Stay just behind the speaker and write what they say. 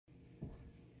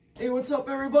Hey, what's up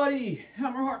everybody?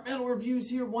 Hammerheart Metal Reviews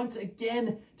here once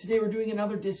again. Today we're doing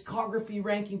another discography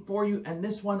ranking for you, and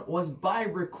this one was by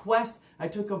request. I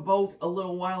took a vote a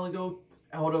little while ago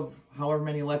out of however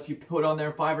many lets you put on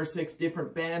there, 5 or 6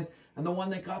 different bands, and the one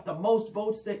that got the most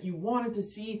votes that you wanted to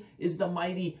see is the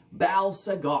mighty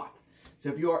Bal-Sagoth. So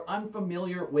if you are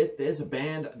unfamiliar with this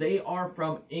band, they are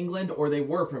from England, or they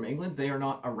were from England. They are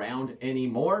not around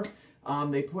anymore.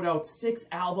 They put out 6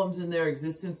 albums in their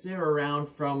existence. They're around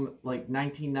from like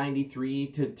 1993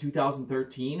 to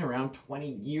 2013, around 20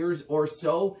 years or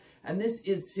so. And this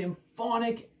is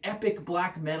symphonic, epic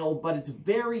black metal, but it's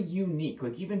very unique.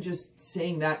 Like, even just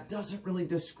saying that doesn't really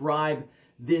describe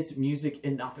this music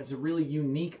enough. It's a really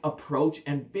unique approach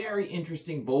and very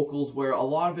interesting vocals, where a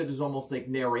lot of it is almost like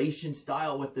narration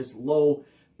style with this low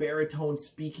baritone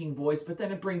speaking voice, but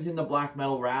then it brings in the black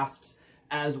metal rasps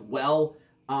as well.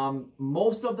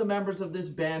 Most of the members of this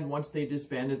band, once they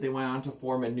disbanded, they went on to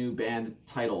form a new band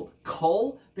titled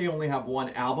Cull. They only have one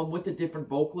album with a different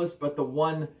vocalist, but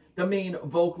the main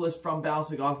vocalist from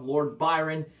Bal-Sagoth, Lord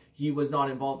Byron, he was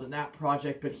not involved in that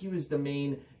project, but he was the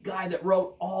main guy that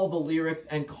wrote all the lyrics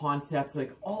and concepts.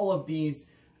 Like, all of these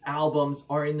albums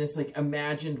are in this like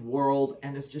imagined world,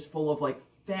 and it's just full of like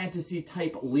fantasy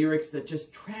type lyrics that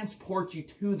just transport you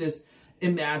to this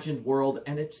imagined world,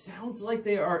 and it sounds like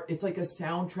it's like a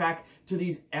soundtrack to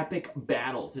these epic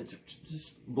battles. It's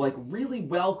just like really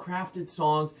well crafted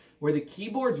songs where the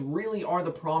keyboards really are the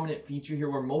prominent feature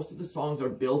here, where most of the songs are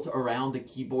built around the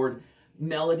keyboard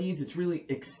melodies. It's really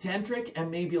eccentric and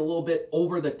maybe a little bit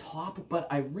over the top, but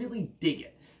I really dig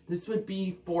it. This would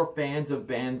be for fans of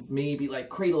bands maybe like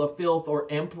Cradle of Filth or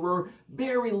Emperor.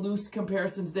 Very loose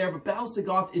comparisons there, but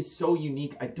Bal-Sagoth is so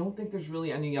unique. I don't think there's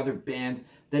really any other bands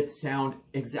that sound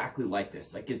exactly like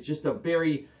this. Like, it's just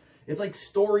it's like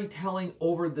storytelling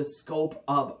over the scope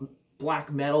of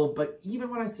black metal. But even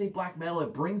when I say black metal,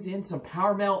 it brings in some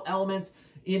power metal elements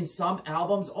in some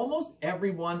albums. Almost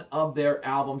every one of their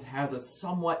albums has a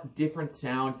somewhat different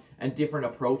sound and different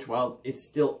approach, while it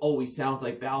still always sounds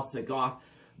like Bal-Sagoth.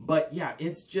 But yeah,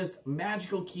 it's just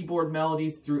magical keyboard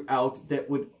melodies throughout that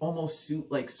would almost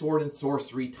suit like sword and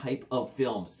sorcery type of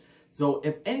films. So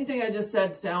if anything I just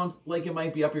said sounds like it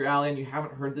might be up your alley and you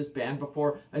haven't heard this band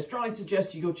before, I strongly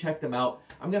suggest you go check them out.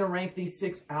 I'm going to rank these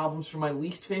 6 albums from my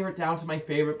least favorite down to my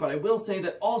favorite, but I will say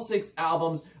that all 6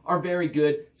 albums are very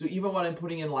good. So even what I'm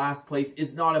putting in last place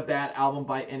is not a bad album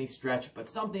by any stretch, but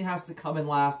something has to come in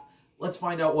last. Let's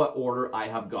find out what order I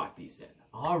have got these in.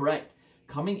 All right.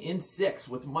 Coming in 6,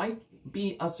 which might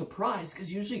be a surprise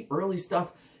because usually early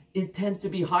stuff tends to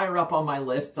be higher up on my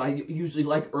lists. I usually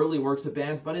like early works of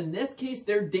bands, but in this case,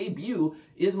 their debut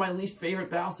is my least favorite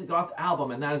Bal-Sagoth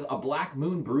album, and that is A Black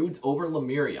Moon Broods Over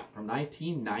Lemuria from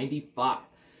 1995.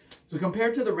 So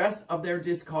compared to the rest of their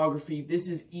discography, this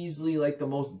is easily like the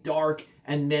most dark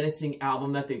and menacing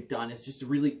album that they've done. It's just a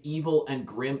really evil and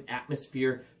grim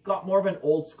atmosphere. Got more of an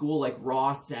old school, like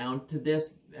raw sound to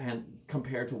this, and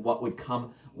compared to what would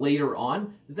come later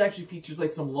on. This actually features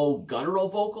like some low guttural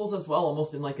vocals as well,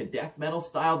 almost in like a death metal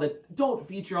style that don't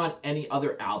feature on any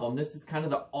other album. This is kind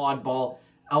of the oddball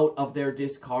out of their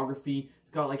discography.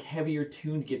 It's got like heavier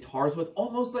tuned guitars with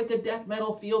almost like a death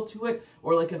metal feel to it,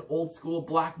 or like an old school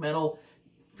black metal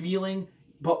feeling,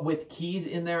 but with keys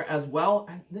in there as well.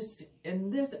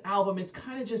 And this album, it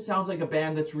kind of just sounds like a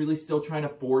band that's really still trying to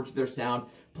forge their sound,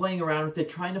 playing around with it,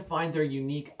 trying to find their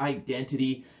unique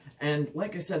identity. And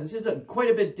like I said, this is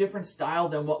quite a bit different style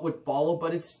than what would follow,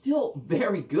 but it's still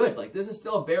very good. Like, this is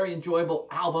still a very enjoyable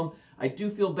album. I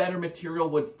do feel better material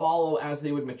would follow as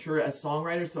they would mature as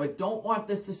songwriters, so I don't want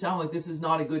this to sound like this is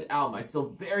not a good album. I still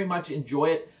very much enjoy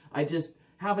it. I just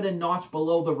have it a notch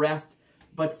below the rest,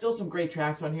 but still some great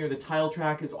tracks on here. The title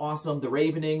track is awesome, The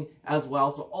Ravening as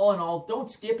well. So all in all, don't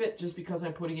skip it just because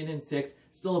I'm putting it in 6.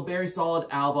 Still a very solid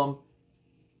album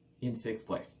in 6th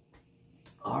place.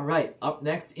 All right, up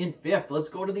next in 5th, let's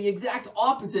go to the exact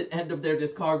opposite end of their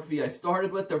discography. I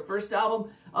started with their first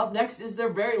album. Up next is their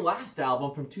very last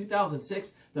album from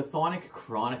 2006, The Chthonic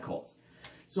Chronicles.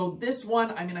 So this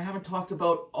one, I mean, I haven't talked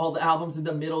about all the albums in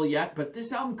the middle yet, but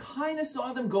this album kind of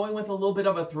saw them going with a little bit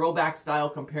of a throwback style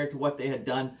compared to what they had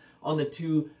done on the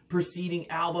 2 preceding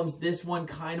albums. This one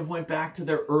kind of went back to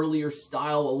their earlier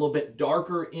style, a little bit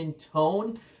darker in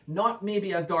tone. Not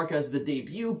maybe as dark as the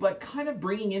debut, but kind of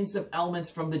bringing in some elements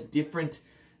from the different,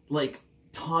 like,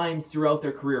 times throughout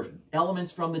their career.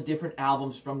 Elements from the different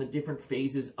albums, from the different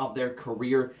phases of their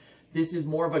career. This is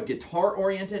more of a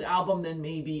guitar-oriented album than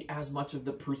maybe as much of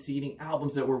the preceding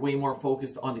albums that were way more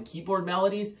focused on the keyboard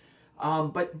melodies.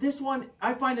 But this one,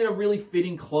 I find it a really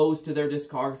fitting close to their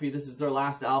discography. This is their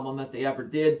last album that they ever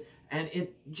did, and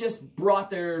it just brought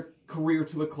their career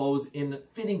to a close in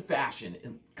fitting fashion,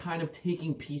 and kind of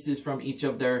taking pieces from each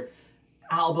of their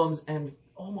albums and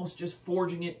almost just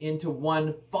forging it into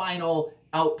one final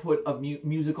output of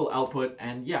musical output.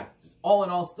 And yeah, all in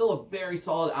all, still a very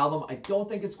solid album. I don't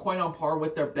think it's quite on par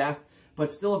with their best,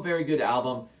 but still a very good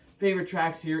album. Favorite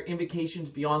tracks here: Invocations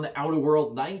Beyond the Outer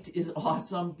World, Night is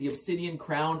awesome. The Obsidian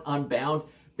Crown, Unbound.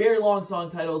 Very long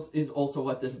song titles is also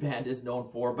what this band is known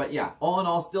for. But yeah, all in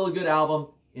all, still a good album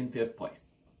in 5th place.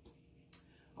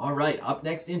 All right, up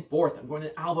next in 4th, I'm going to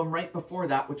the album right before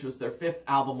that, which was their 5th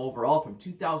album overall from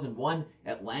 2001,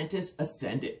 Atlantis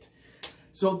Ascendant.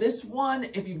 So this one,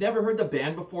 if you've never heard the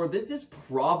band before, this is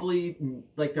probably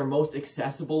like their most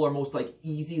accessible or most like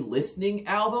easy listening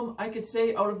album, I could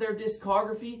say, out of their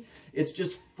discography. It's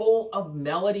just full of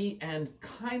melody and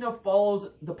kind of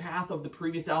follows the path of the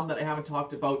previous album that I haven't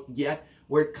talked about yet,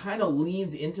 where it kind of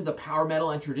leans into the power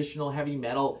metal and traditional heavy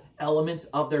metal elements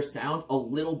of their sound a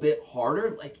little bit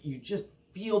harder. Like, you just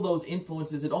feel those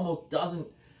influences. It almost doesn't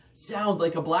sound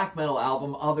like a black metal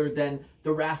album other than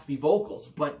the raspy vocals,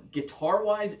 but guitar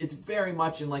wise it's very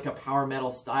much in like a power metal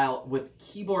style with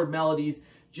keyboard melodies,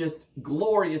 just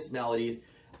glorious melodies.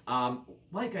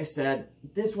 Like I said,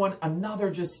 this one,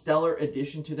 another just stellar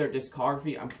addition to their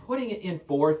discography. I'm putting it in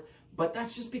 4th, but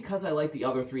that's just because I like the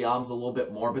other 3 albums a little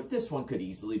bit more, but this one could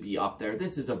easily be up there.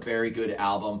 This is a very good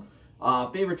album.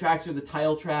 Favorite tracks are the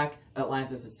title track,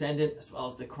 Atlantis Ascendant, as well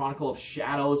as the Chronicle of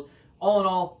Shadows. All in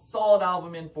all, solid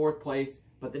album in 4th place,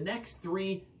 but the next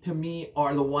 3 to me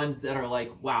are the ones that are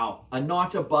like, wow, a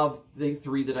notch above the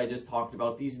 3 that I just talked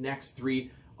about. These next 3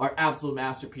 are absolute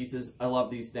masterpieces. I love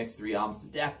these next 3 albums to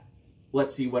death.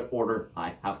 Let's see what order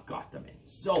I have got them in.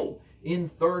 So, in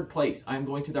 3rd place, I'm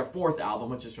going to their 4th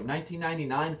album, which is from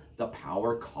 1999, The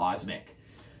Power Cosmic.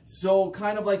 So,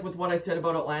 kind of like with what I said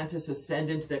about Atlantis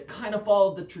Ascendant, that kind of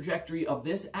followed the trajectory of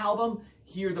this album.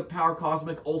 Here, The Power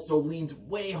Cosmic also leans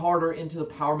way harder into the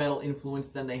power metal influence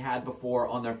than they had before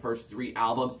on their first 3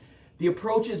 albums. The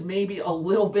approach is maybe a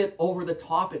little bit over the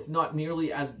top. It's not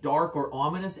nearly as dark or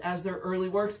ominous as their early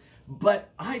works, but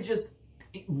I just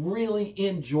really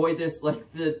enjoy this.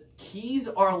 Like, the keys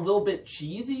are a little bit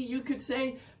cheesy, you could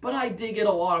say, but I dig it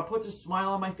a lot. It puts a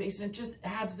smile on my face, and it just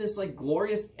adds this like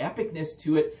glorious epicness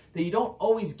to it that you don't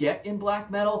always get in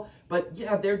black metal. But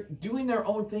yeah, they're doing their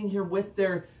own thing here with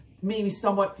their maybe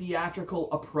somewhat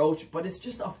theatrical approach, but it's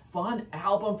just a fun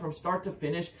album from start to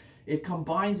finish. It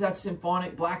combines that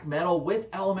symphonic black metal with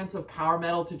elements of power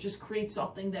metal to just create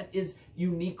something that is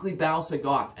uniquely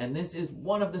Bal-Sagoth. And this is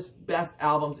one of the best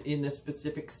albums in this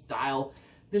specific style.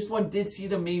 This one did see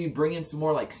them maybe bring in some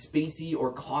more like spacey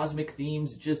or cosmic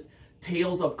themes, just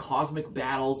tales of cosmic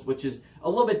battles, which is a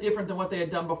little bit different than what they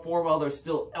had done before, while there's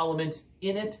still elements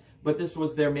in it. But this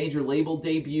was their major label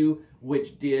debut,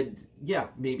 which did, yeah,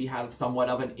 maybe had somewhat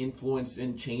of an influence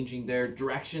in changing their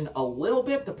direction a little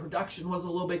bit. The production was a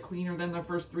little bit cleaner than their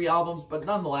first 3 albums, but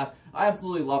nonetheless, I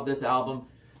absolutely love this album.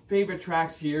 Favorite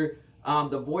tracks here,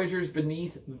 The Voyagers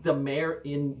Beneath the Mare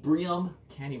in Brium.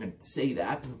 Can't even say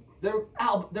that.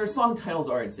 Their song titles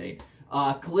are insane.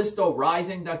 Callisto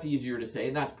Rising, that's easier to say,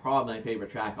 and that's probably my favorite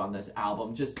track on this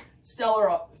album. Just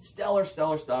stellar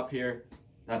stuff here.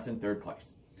 That's in 3rd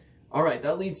place. All right,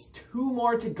 that leaves 2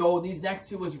 more to go. These next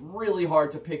 2 was really hard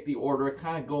to pick the order. It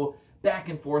kind of go back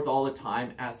and forth all the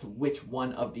time as to which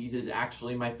one of these is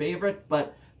actually my favorite.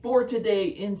 But for today,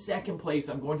 in 2nd place,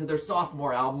 I'm going to their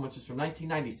sophomore album, which is from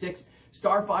 1996,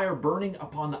 Starfire Burning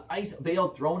Upon the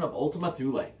Ice-Veiled Throne of Ultima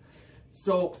Thule.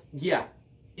 So, yeah,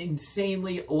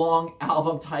 insanely long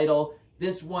album title.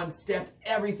 This one stepped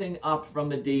everything up from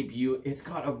the debut. It's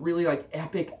got a really like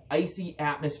epic, icy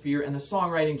atmosphere, and the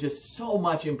songwriting just so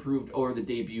much improved over the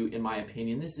debut, in my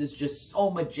opinion. This is just so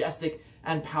majestic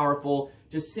and powerful,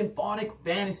 just symphonic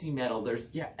fantasy metal. There's,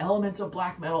 yeah, elements of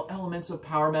black metal, elements of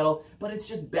power metal, but it's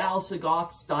just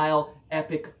Bal-Sagoth style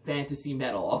epic fantasy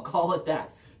metal. I'll call it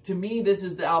that. To me, this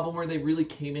is the album where they really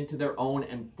came into their own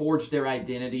and forged their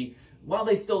identity. While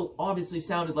they still obviously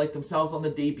sounded like themselves on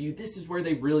the debut, this is where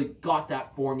they really got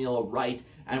that formula right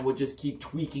and would just keep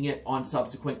tweaking it on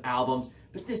subsequent albums.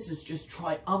 But this is just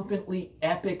triumphantly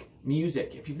epic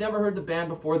music. If you've never heard the band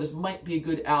before, this might be a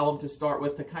good album to start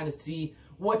with to kind of see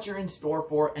what you're in store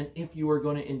for and if you are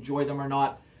going to enjoy them or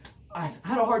not. I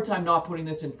had a hard time not putting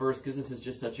this in 1st because this is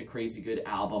just such a crazy good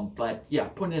album. But yeah,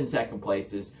 putting it in 2nd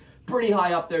place is pretty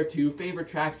high up there too. Favorite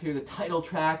tracks here, the title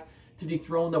track, To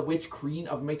Dethrone the Witch Queen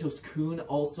of Matos Kun,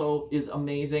 also is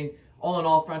amazing. All in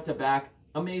all, front to back,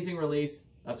 amazing release.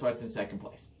 That's why it's in 2nd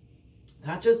place.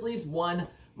 That just leaves one.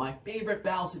 My favorite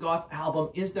Bal-Sagoth album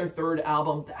is their 3rd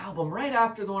album, the album right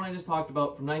after the one I just talked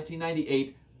about from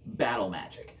 1998, Battle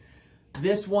Magic.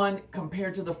 This one,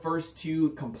 compared to the first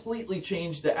two, completely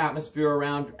changed the atmosphere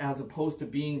around, as opposed to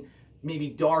being maybe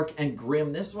dark and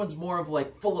grim. This one's more of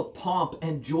like full of pomp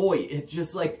and joy. It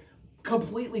just like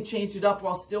completely changed it up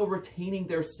while still retaining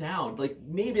their sound. Like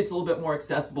maybe it's a little bit more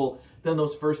accessible than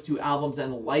those first two albums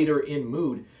and lighter in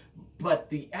mood.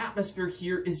 But the atmosphere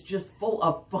here is just full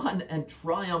of fun and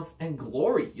triumph and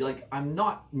glory. Like, I'm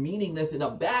not meaning this in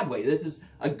a bad way. This is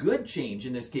a good change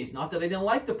in this case. Not that I didn't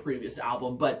like the previous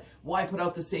album, but why put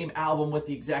out the same album with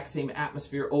the exact same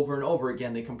atmosphere over and over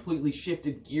again? They completely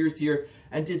shifted gears here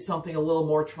and did something a little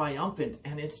more triumphant.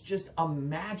 And it's just a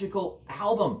magical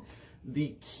album.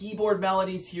 The keyboard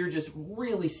melodies here just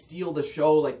really steal the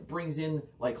show, like brings in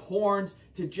like horns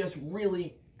to just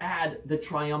really add the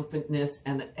triumphantness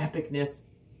and the epicness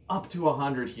up to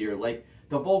 100 here. Like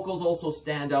the vocals also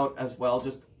stand out as well.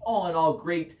 Just all in all,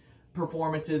 great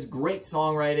performances, great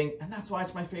songwriting, and that's why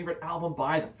it's my favorite album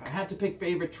by them. If I had to pick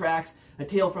favorite tracks, A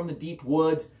Tale from the Deep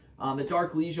Woods, The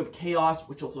Dark Liege of Chaos,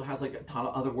 which also has like a ton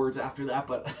of other words after that,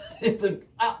 but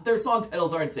their song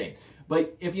titles are insane.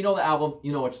 But if you know the album,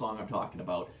 you know which song I'm talking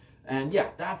about. And yeah,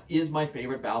 that is my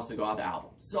favorite Bal-Sagoth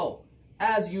album. So,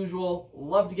 as usual,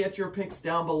 love to get your picks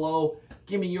down below.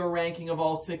 Give me your ranking of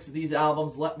all 6 of these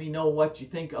albums. Let me know what you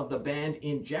think of the band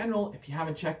in general. If you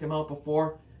haven't checked them out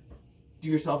before, do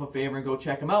yourself a favor and go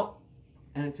check them out.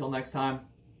 And until next time,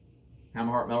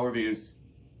 Hammer Heart Metal Reviews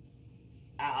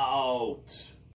out.